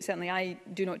 Nobody, certainly I,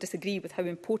 do not disagree with how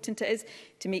important it is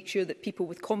to make sure that people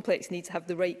with complex needs have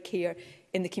the right care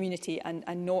in the community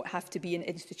and not have to be in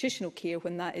institutional care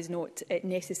when that is not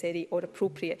necessary or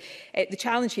appropriate. The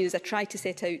challenge here, as I tried to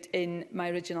set out in my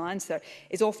original answer,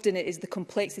 is often it is the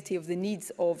complexity of the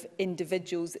needs of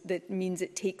individuals that means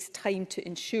it takes time to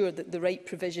ensure that the right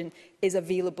provision is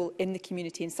available in the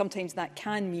community, and sometimes that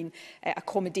can mean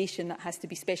accommodation that has to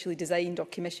be specially designed or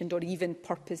commissioned or even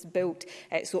purpose-built.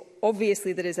 So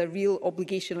obviously there is a real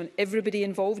obligation on everybody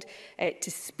involved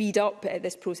to speed up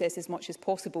this process as much as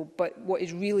possible, but what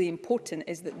is really important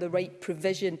is that the right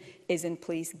provision is in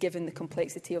place given the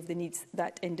complexity of the needs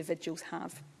that individuals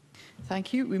have.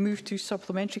 Thank you. We move to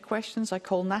supplementary questions. I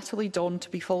call Natalie Dawn to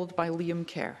be followed by Liam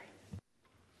Kerr.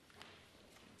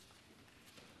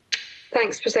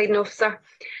 Thanks, Presiding Officer.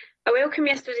 I welcome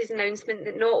yesterday's announcement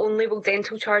that not only will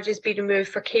dental charges be removed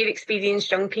for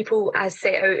care-experienced young people as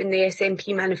set out in the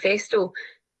SNP manifesto,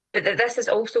 but that this is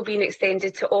also being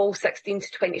extended to all 16 to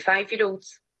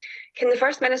 25-year-olds. Can the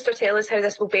First Minister tell us how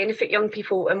this will benefit young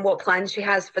people and what plans she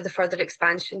has for the further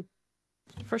expansion?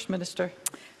 First Minister.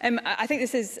 I think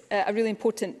this is a really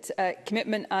important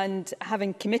commitment, and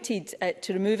having committed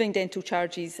to removing dental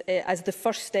charges as the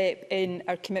first step in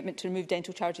our commitment to remove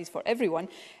dental charges for everyone,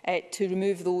 to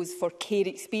remove those for care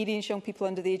experienced young people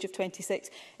under the age of 26,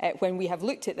 when we have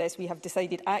looked at this, we have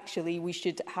decided actually we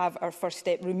should have our first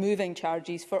step removing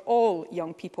charges for all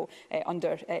young people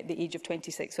under the age of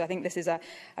 26. So I think this is a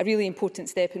really important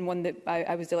step, and one that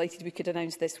I was delighted we could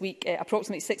announce this week.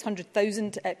 Approximately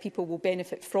 600,000 people will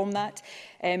benefit from that.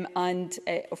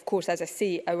 Of course, as I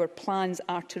say, our plans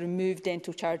are to remove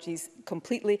dental charges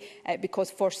completely, because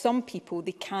for some people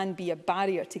they can be a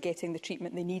barrier to getting the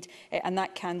treatment they need, and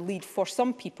that can lead for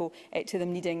some people to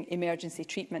them needing emergency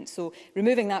treatment. So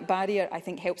removing that barrier, I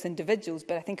think, helps individuals,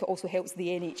 but I think it also helps the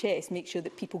NHS make sure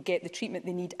that people get the treatment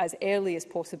they need as early as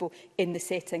possible in the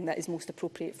setting that is most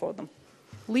appropriate for them.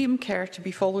 Liam Kerr, to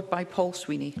be followed by Paul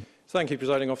Sweeney. Thank you,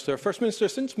 Presiding Officer. First Minister,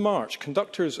 since March,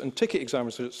 conductors and ticket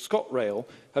examiners at ScotRail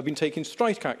have been taking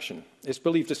strike action. It's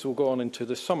believed this will go on into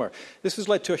the summer. This has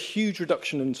led to a huge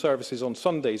reduction in services on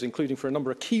Sundays, including for a number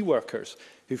of key workers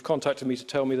who've contacted me to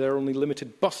tell me there are only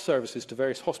limited bus services to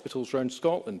various hospitals around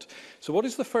Scotland. So what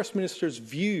is the First Minister's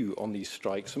view on these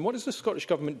strikes, and what is the Scottish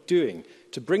Government doing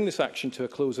to bring this action to a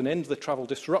close and end the travel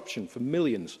disruption for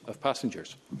millions of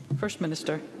passengers? First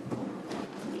Minister.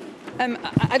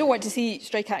 I don't want to see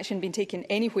strike action being taken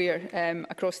anywhere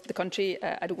across the country.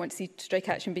 I don't want to see strike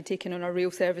action being taken on our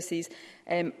rail services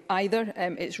either.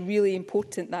 It's really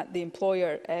important that the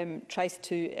employer tries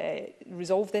to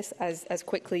resolve this as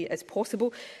quickly as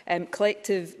possible.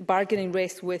 Collective bargaining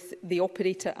rests with the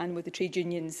operator and with the trade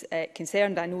unions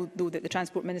concerned. I know, though, that the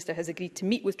Transport Minister has agreed to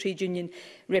meet with trade union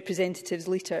representatives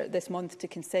later this month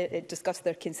to discuss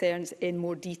their concerns in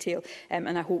more detail,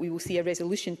 and I hope we will see a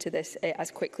resolution to this as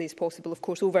quickly as possible. Of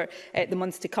course, over the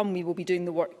months to come, we will be doing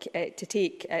the work to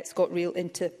take ScotRail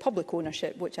into public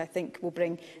ownership, which I think will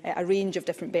bring a range of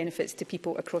different benefits to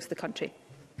people across the country.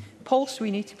 Paul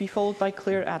Sweeney, to be followed by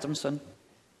Claire Adamson.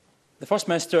 The First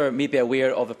Minister may be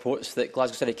aware of reports that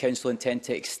Glasgow City Council intend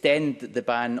to extend the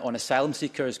ban on asylum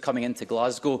seekers coming into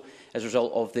Glasgow as a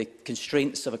result of the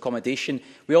constraints of accommodation.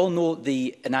 We all know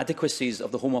the inadequacies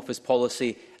of the Home Office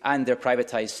policy and their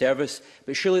privatised service,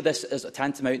 but surely this is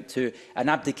tantamount to an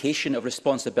abdication of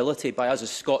responsibility by us as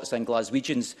Scots and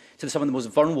Glaswegians to some of the most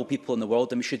vulnerable people in the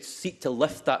world, and we should seek to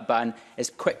lift that ban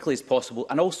as quickly as possible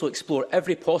and also explore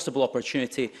every possible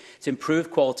opportunity to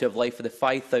improve quality of life for the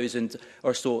 5,000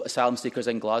 or so asylum seekers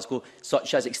in Glasgow,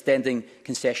 such as extending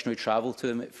concessionary travel to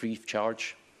them at free of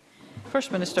charge.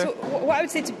 First Minister. So, what I would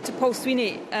say to Paul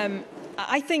Sweeney,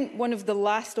 I think one of the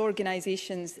last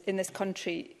organisations in this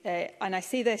country, and I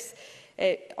say this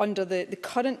under the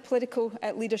current political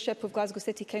leadership of Glasgow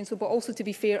City Council, but also, to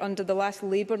be fair, under the last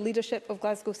Labour leadership of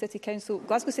Glasgow City Council.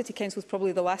 Glasgow City Council is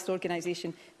probably the last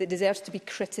organisation that deserves to be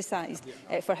criticised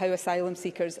for how asylum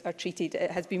seekers are treated.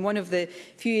 It has been one of the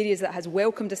few areas that has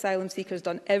welcomed asylum seekers,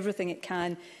 done everything it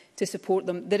can to support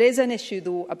them. There is an issue,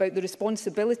 though, about the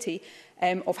responsibility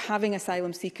of having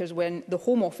asylum seekers when the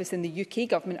Home Office and the UK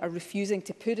Government are refusing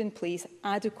to put in place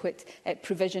adequate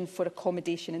provision for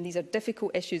accommodation. And these are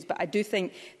difficult issues, but I do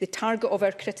think the target of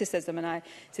our criticism, and I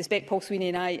suspect Paul Sweeney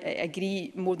and I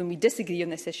agree more than we disagree on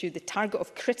this issue, the target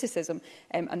of criticism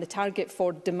and the target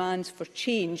for demands for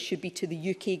change should be to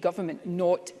the UK Government,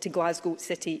 not to Glasgow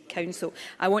City Council.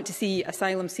 I want to see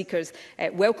asylum seekers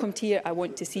welcomed here. I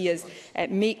want to see us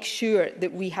make sure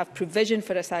that we have provision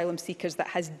for asylum seekers that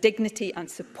has dignity and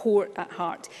support at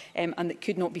heart, and that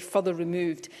could not be further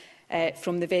removed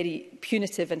from the very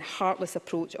punitive and heartless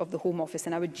approach of the Home Office.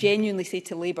 And I would genuinely say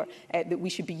to Labour that we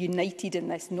should be united in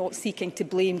this, not seeking to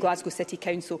blame Glasgow City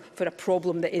Council for a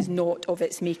problem that is not of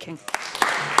its making.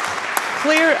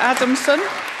 Claire Adamson,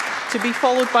 to be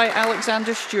followed by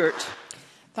Alexander Stewart.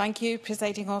 Thank you,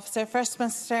 Presiding Officer. First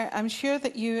Minister, I'm sure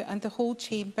that you and the whole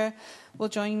Chamber will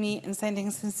join me in sending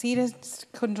sincerest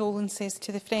condolences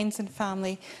to the friends and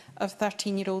family of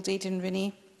 13-year-old Aidan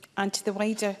Rooney and to the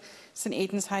wider St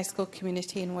Aidan's High School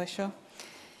community in Wishaw.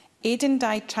 Aidan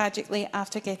died tragically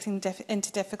after getting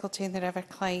into difficulty in the River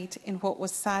Clyde in what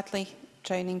was sadly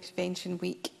Drowning Prevention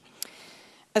Week.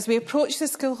 As we approach the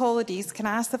school holidays, can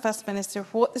I ask the First Minister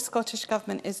what the Scottish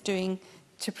Government is doing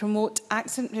to promote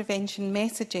accident prevention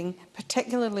messaging,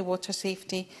 particularly water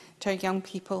safety, to our young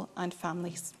people and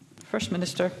families? First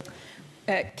Minister.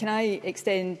 Can I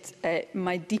extend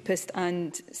my deepest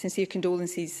and sincere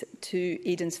condolences to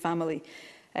Aidan's family?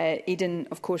 Aidan,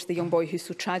 of course, the young boy who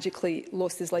so tragically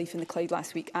lost his life in the Clyde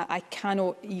last week. I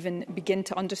cannot even begin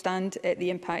to understand the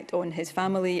impact on his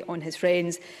family, on his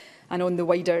friends, and on the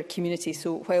wider community.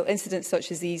 So while incidents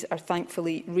such as these are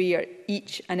thankfully rare,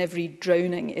 each and every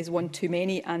drowning is one too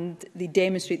many, and they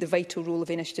demonstrate the vital role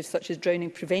of initiatives such as Drowning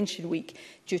Prevention Week,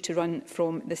 due to run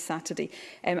from this Saturday.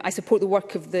 I support the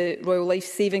work of the Royal Life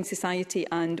Saving Society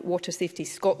and Water Safety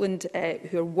Scotland,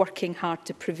 who are working hard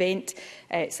to prevent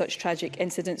such tragic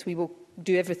incidents. We will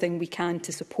do everything we can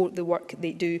to support the work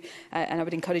they do, and I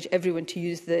would encourage everyone to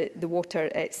use the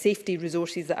water safety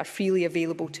resources that are freely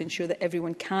available to ensure that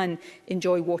everyone can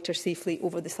enjoy water safely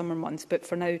over the summer months. But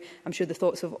for now, I'm sure the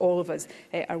thoughts of all of us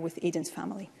are with Aidan's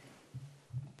family.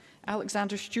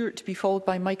 Alexander Stewart, to be followed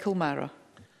by Michael Mara.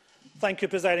 Thank you,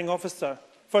 Presiding Officer.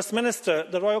 First Minister,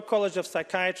 the Royal College of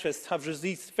Psychiatrists have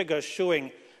released figures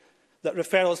showing that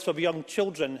referrals for young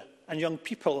children and young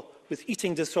people with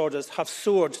eating disorders have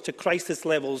soared to crisis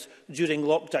levels during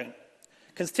lockdown.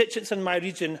 Constituents in my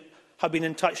region have been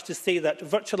in touch to say that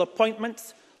virtual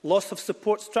appointments, loss of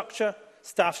support structure,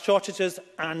 staff shortages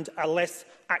and a less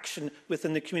action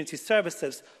within the community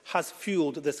services has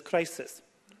fuelled this crisis.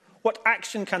 What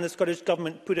action can the Scottish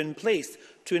Government put in place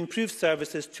to improve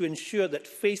services to ensure that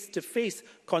face-to-face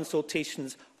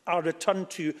consultations are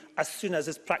returned to as soon as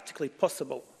is practically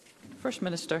possible? First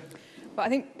Minister. Well, I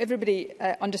think everybody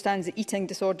understands that eating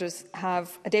disorders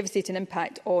have a devastating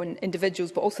impact on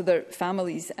individuals, but also their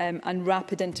families, and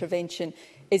rapid intervention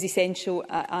is essential,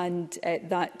 and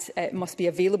that must be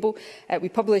available. We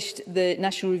published the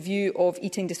National Review of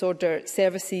Eating Disorder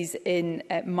Services in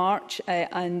March,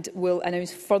 and will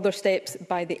announce further steps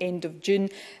by the end of June.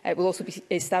 We'll also be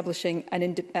establishing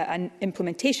an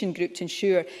implementation group to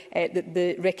ensure that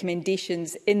the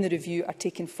recommendations in the review are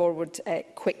taken forward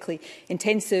quickly.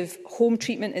 Intensive home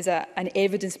treatment is an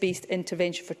evidence-based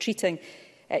intervention for treating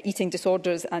eating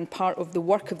disorders, and part of the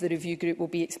work of the review group will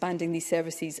be expanding these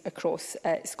services across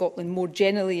Scotland. More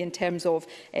generally, in terms of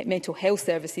mental health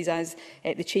services, as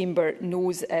the Chamber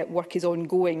knows, work is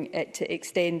ongoing to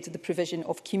extend the provision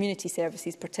of community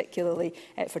services, particularly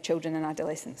for children and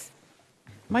adolescents.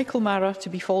 Michael Mara, to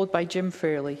be followed by Jim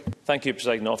Fairley. Thank you,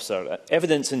 Presiding Officer.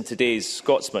 Evidence in today's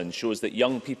Scotsman shows that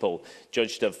young people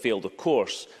judged to have failed a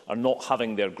course are not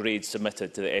having their grades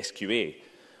submitted to the SQA.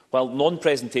 While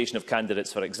non-presentation of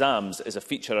candidates for exams is a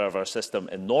feature of our system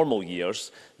in normal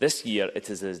years, this year it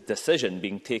is a decision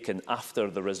being taken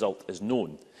after the result is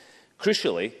known.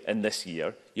 Crucially, in this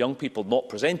year, young people not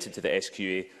presented to the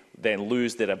SQA then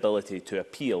lose their ability to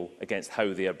appeal against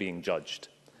how they are being judged.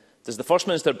 Does the First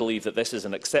Minister believe that this is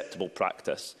an acceptable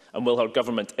practice, and will her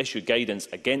government issue guidance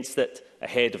against it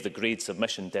ahead of the grade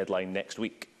submission deadline next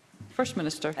week? First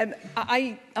Minister.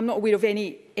 I am not aware of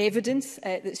any evidence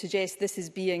that suggests this is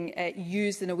being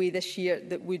used in a way this year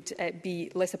that would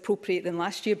be less appropriate than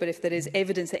last year, but if there is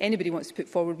evidence that anybody wants to put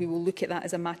forward, we will look at that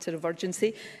as a matter of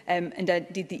urgency. And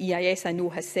indeed the EIS, I know,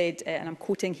 has said, and I'm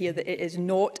quoting here, that it is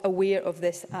not aware of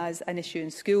this as an issue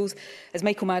in schools. As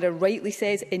Michael Mara rightly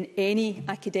says, in any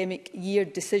academic year,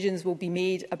 decisions will be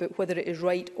made about whether it is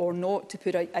right or not to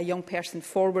put a young person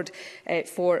forward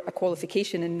for a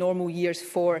qualification in normal years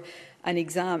for an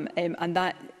exam, and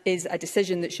that is a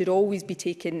decision that should always be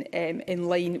taken in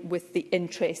line with the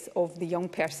interests of the young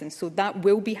person. So that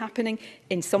will be happening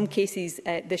in some cases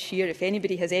this year. If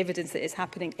anybody has evidence that it's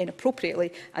happening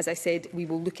inappropriately, as I said, we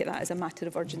will look at that as a matter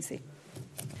of urgency.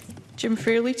 Jim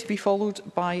Fairley, to be followed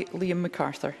by Liam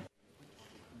MacArthur.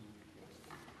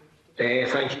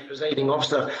 Thank you, Presiding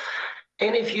Officer.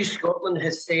 NFU Scotland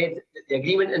has said that the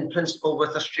agreement in principle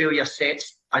with Australia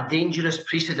sets a dangerous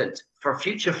precedent for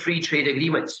future free trade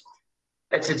agreements.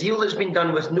 It's a deal that's been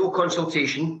done with no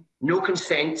consultation, no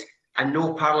consent and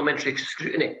no parliamentary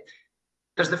scrutiny.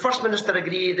 Does the First Minister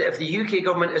agree that if the UK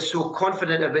Government is so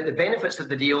confident about the benefits of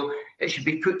the deal, it should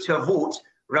be put to a vote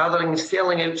rather than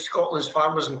selling out Scotland's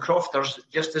farmers and crofters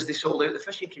just as they sold out the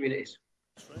fishing communities?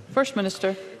 First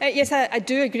Minister. Yes, I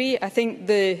do agree. I think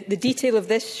the detail of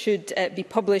this should be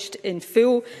published in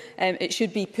full. It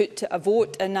should be put to a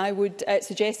vote, and I would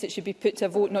suggest it should be put to a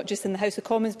vote not just in the House of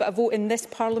Commons, but a vote in this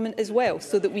Parliament as well,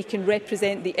 so that we can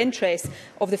represent the interests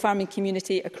of the farming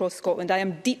community across Scotland. I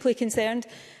am deeply concerned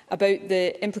about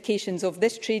the implications of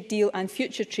this trade deal and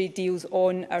future trade deals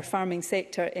on our farming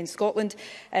sector in Scotland.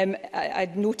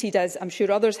 I've noted, as I'm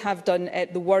sure others have done,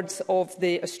 the words of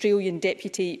the Australian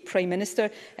Deputy Prime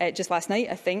Minister just last night,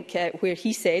 I think, where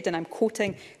he said, and I'm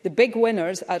quoting, "The big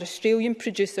winners are Australian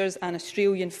producers and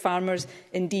Australian farmers.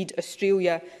 Indeed,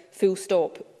 Australia full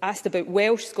stop. Asked about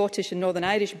Welsh, Scottish and Northern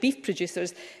Irish beef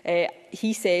producers,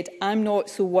 he said, I'm not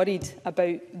so worried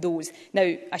about those.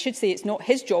 Now, I should say it's not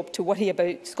his job to worry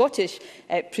about Scottish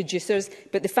producers,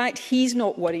 but the fact he's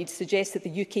not worried suggests that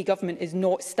the UK Government is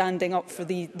not standing up for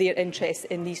their interests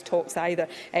in these talks either.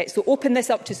 So open this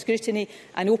up to scrutiny,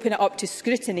 and open it up to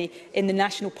scrutiny in the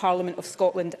National Parliament of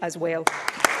Scotland as well.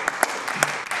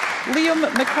 Liam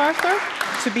MacArthur,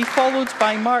 to be followed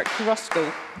by Mark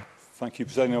Ruskell. Thank you,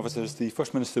 Presiding Officers. The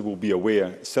First Minister will be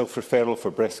aware self-referral for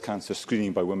breast cancer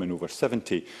screening by women over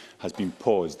 70 has been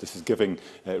paused. This is giving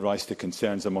rise to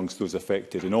concerns amongst those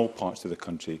affected in all parts of the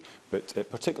country, but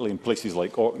particularly in places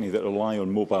like Orkney that rely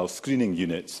on mobile screening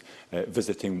units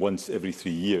visiting once every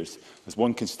 3 years. As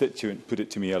one constituent put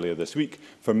it to me earlier this week,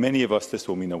 for many of us this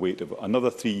will mean a wait of another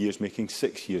 3 years, making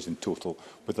 6 years in total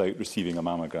without receiving a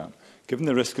mammogram. Given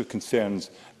the risk of concerns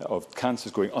of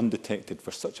cancers going undetected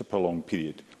for such a prolonged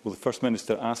period, will the First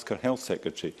Minister ask her Health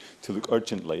Secretary to look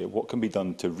urgently at what can be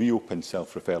done to reopen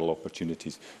self-referral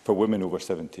opportunities for women over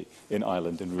 70 in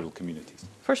island and rural communities?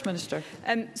 First Minister.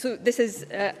 So this is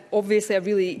obviously a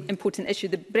really important issue.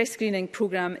 The breast screening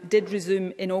programme did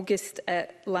resume in August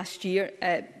last year,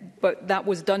 but that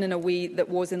was done in a way that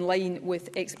was in line with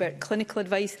expert clinical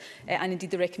advice and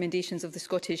indeed the recommendations of the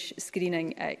Scottish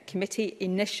Screening Committee.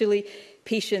 Initially,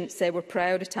 patients were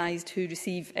prioritised who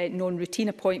receive non-routine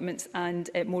appointments, and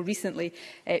more recently,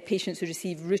 patients who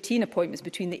receive routine appointments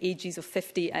between the ages of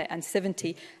 50 and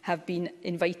 70 have been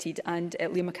invited. And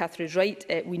Liam MacArthur is right.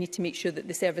 We need to make sure that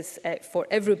the service for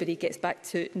everybody gets back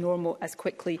to normal as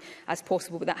quickly as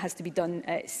possible, but that has to be done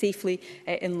safely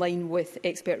in line with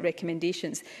expert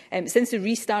recommendations. Since the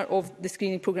restart of the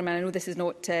screening programme, and I know this is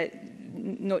not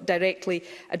directly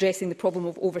addressing the problem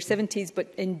of over 70s,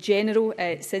 but in general,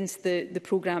 since the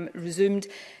programme resumed,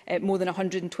 more than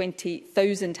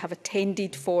 120,000 have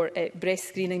attended for breast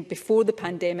screening before the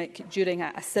pandemic during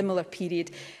a similar period.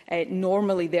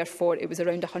 Normally, therefore, it was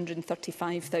around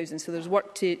 135,000. So there's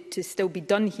work to still be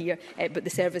done here, but the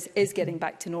service is getting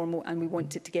back to normal, and we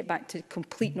want it to get back to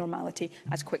complete normality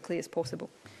as quickly as possible.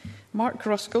 Mark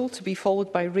Ruskell, to be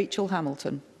followed by Rachel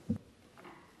Hamilton.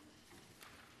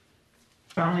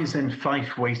 Families in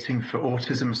Fife waiting for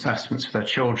autism assessments for their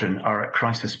children are at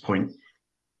crisis point.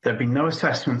 There have been no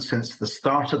assessments since the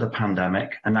start of the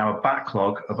pandemic, and now a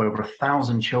backlog of over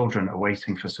 1,000 children are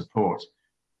waiting for support.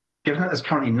 Given that there's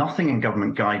currently nothing in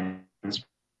government guidance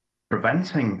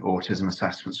preventing autism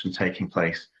assessments from taking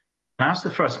place, I ask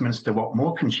the First Minister what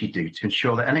more can she do to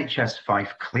ensure that NHS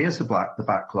Fife clears the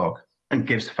backlog and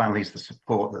gives families the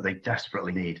support that they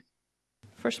desperately need.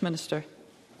 First Minister.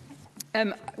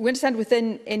 We understand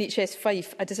within NHS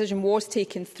Fife a decision was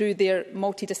taken through their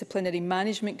multidisciplinary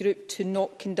management group to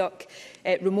not conduct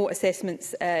remote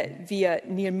assessments via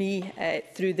Near Me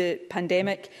through the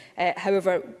pandemic.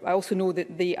 However, I also know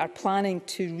that they are planning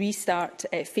to restart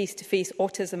face-to-face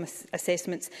autism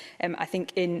assessments, I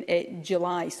think, in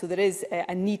July. So there is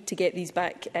a need to get these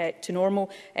back to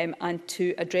normal and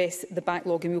to address the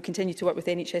backlog. And we will continue to work with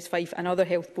NHS Fife and other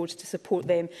health boards to support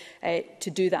them to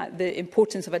do that. The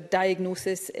importance of a diagnosis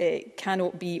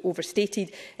cannot be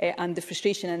overstated, and the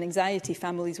frustration and anxiety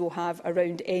families will have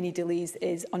around any delays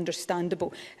is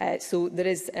understandable. So there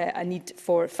is a need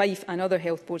for Fife and other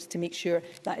health boards to make sure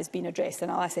that is being addressed,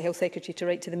 and I'll ask the Health Secretary to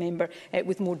write to the member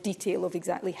with more detail of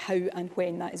exactly how and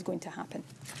when that is going to happen.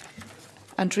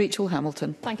 And Rachel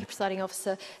Hamilton. Thank you, Presiding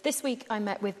Officer. This week I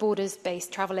met with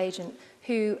Borders-based travel agent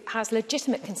who has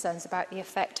legitimate concerns about the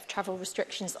effect of travel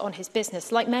restrictions on his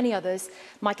business. Like many others,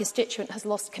 my constituent has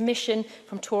lost commission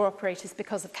from tour operators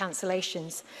because of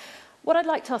cancellations. What I'd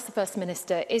like to ask the First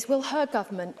Minister is, will her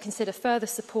government consider further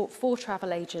support for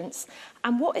travel agents?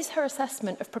 And what is her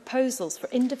assessment of proposals for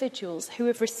individuals who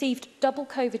have received double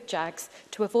COVID jags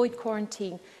to avoid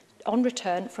quarantine on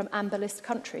return from amber list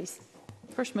countries?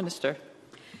 First Minister.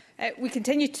 We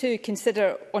continue to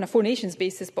consider on a four nations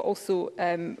basis, but also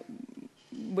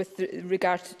with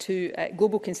regard to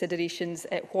global considerations,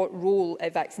 what role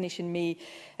vaccination may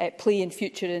play in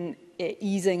future in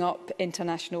easing up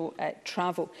international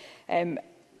travel.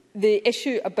 The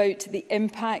issue about the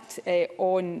impact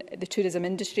on the tourism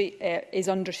industry is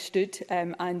understood,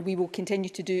 and we will continue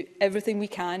to do everything we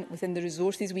can within the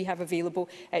resources we have available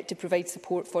to provide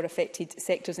support for affected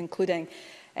sectors, including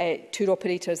tour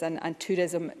operators and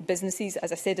tourism businesses.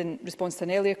 As I said in response to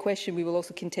an earlier question, we will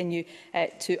also continue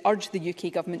to urge the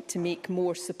UK Government to make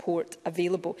more support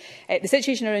available. The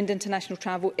situation around international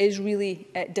travel is really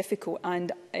difficult,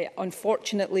 and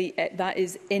unfortunately that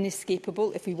is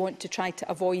inescapable if we want to try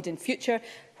to avoid in future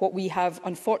what we have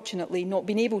unfortunately not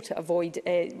been able to avoid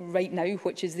right now,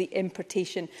 which is the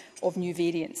importation of new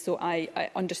variants. So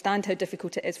I understand how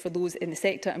difficult it is for those in the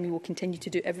sector, and we will continue to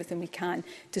do everything we can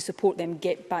to support them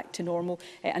get back to normal.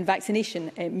 And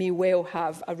vaccination may well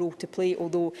have a role to play,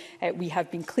 although we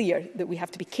have been clear that we have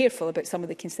to be careful about some of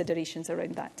the considerations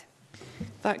around that.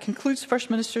 That concludes First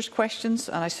Minister's questions,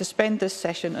 and I suspend this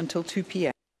session until 2 p.m.